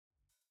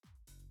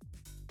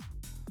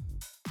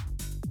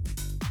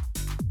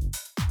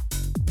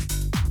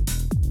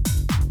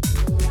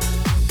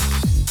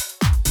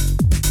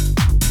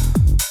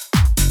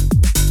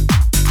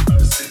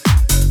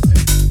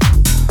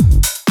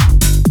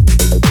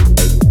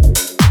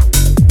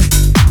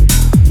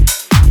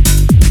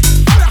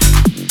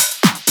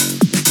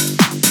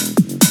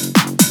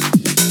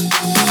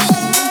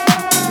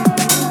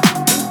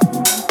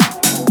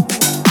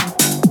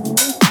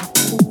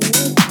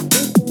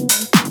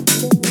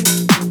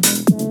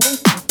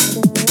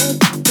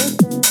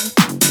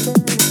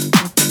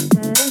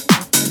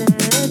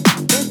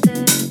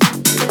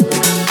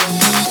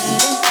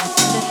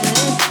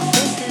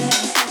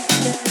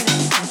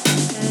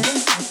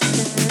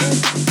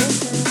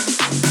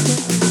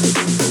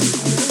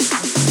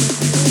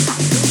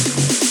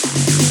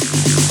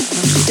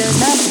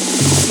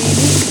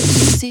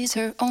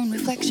sees her own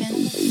reflection.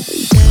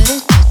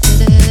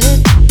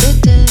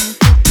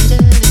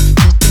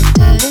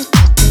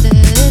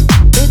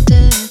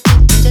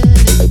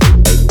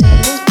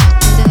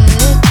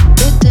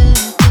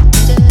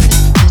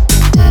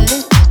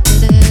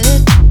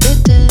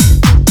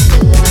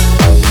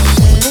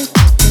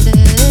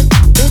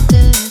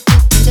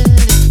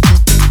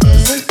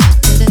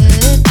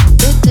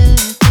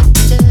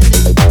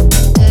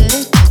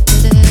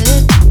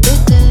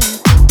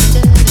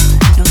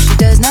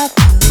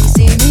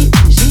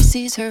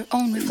 Her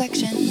own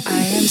reflection.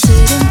 I am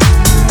sitting in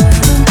the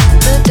room,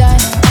 the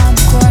diner on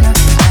the corner.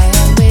 I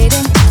am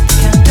waiting at the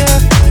counter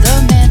for the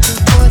man to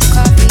pour the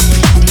coffee,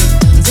 and he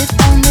fills it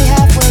only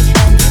halfway.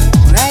 And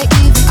before I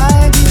even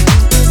argue,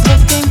 he is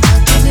looking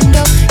out the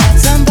window at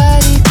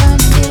somebody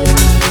coming in.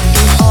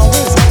 It's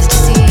always nice to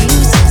see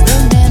you, says the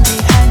man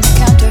behind the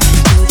counter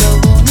to the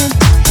woman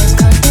who has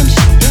come in.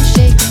 She is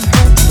shaking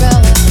her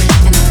umbrella,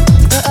 and I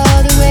look the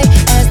other way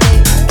as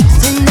they are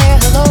kissing their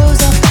hellos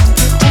up and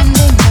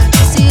pretending not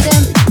to see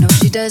them. No,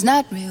 she does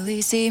not really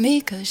see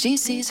me, 'cause she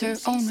sees her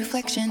own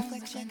reflection.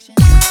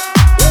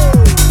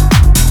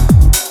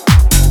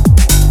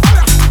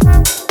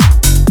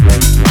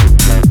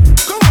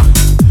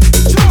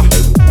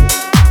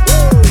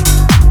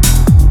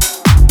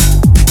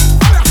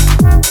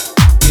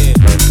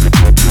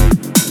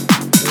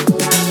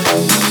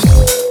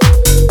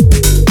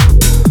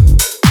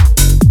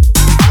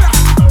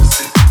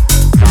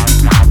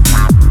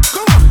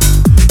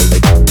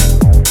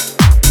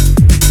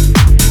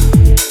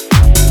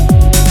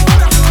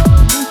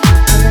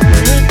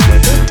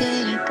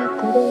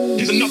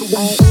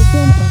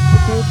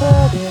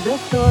 There's a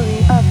story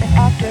of an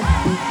actor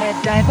who had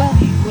died while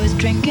he was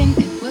drinking.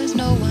 It was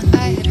no one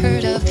I had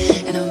heard of.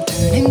 And I'm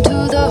turning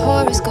to the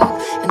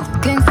horoscope and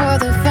looking for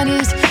the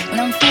funniest when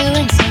I'm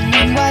feeling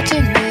someone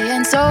watching me.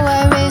 And so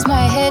I raise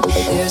my head.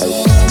 There's a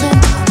woman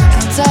on the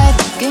outside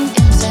looking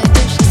inside.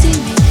 Does she see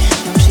me?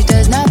 No, she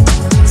does not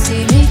really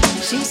see me.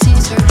 She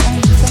sees her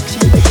own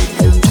reflection.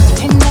 And I'm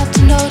trying not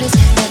to notice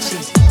that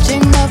she's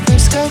hitching up her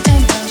skirt,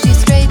 and while she's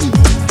straightening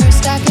her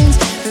stockings,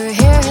 her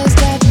hair has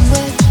gotten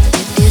wet.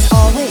 It is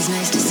always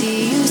nice to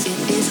see you.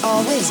 It is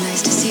always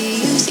nice to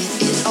see you.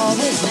 It is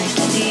always nice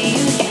to see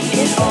you. It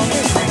is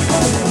always nice to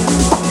see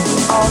you.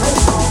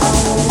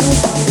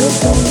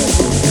 Always.